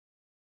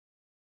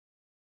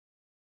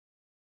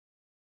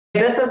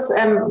This is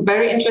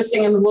very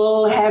interesting and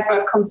will have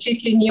a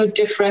completely new,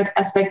 different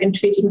aspect in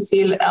treating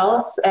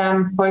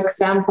CLLs. For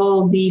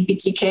example, the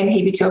BTK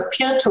inhibitor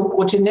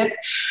Pirtobrutinib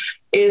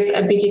is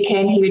a BTK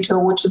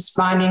inhibitor which is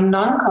binding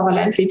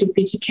non-covalently to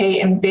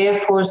BTK and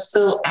therefore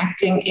still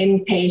acting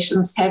in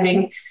patients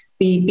having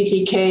the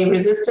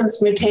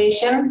BTK-resistance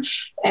mutation.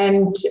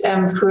 And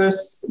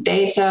first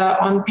data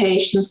on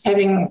patients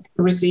having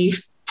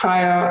received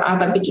prior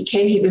other BTK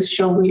inhibitors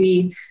show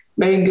really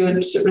very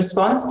good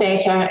response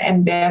data,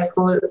 and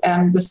therefore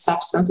the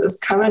substance is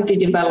currently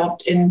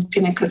developed in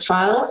clinical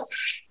trials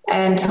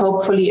and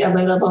hopefully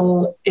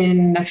available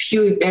in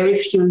very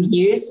few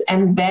years.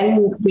 And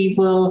then we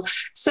will,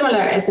 similar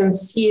as in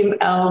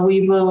CML,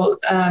 we will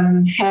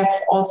have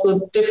also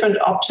different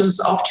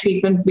options of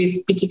treatment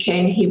with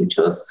BTK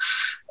inhibitors,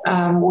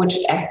 which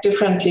act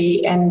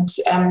differently. And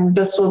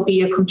this will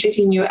be a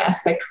completely new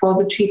aspect for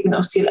the treatment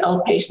of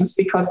CLL patients,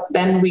 because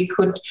then we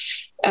could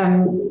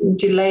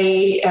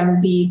delay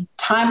the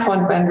time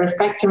point when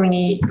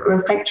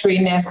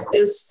refractoriness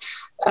is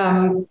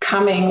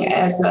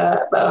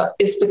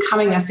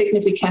becoming a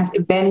significant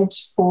event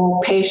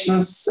for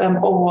patients'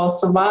 overall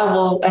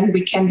survival, and we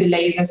can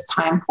delay this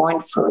time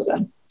point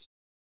further.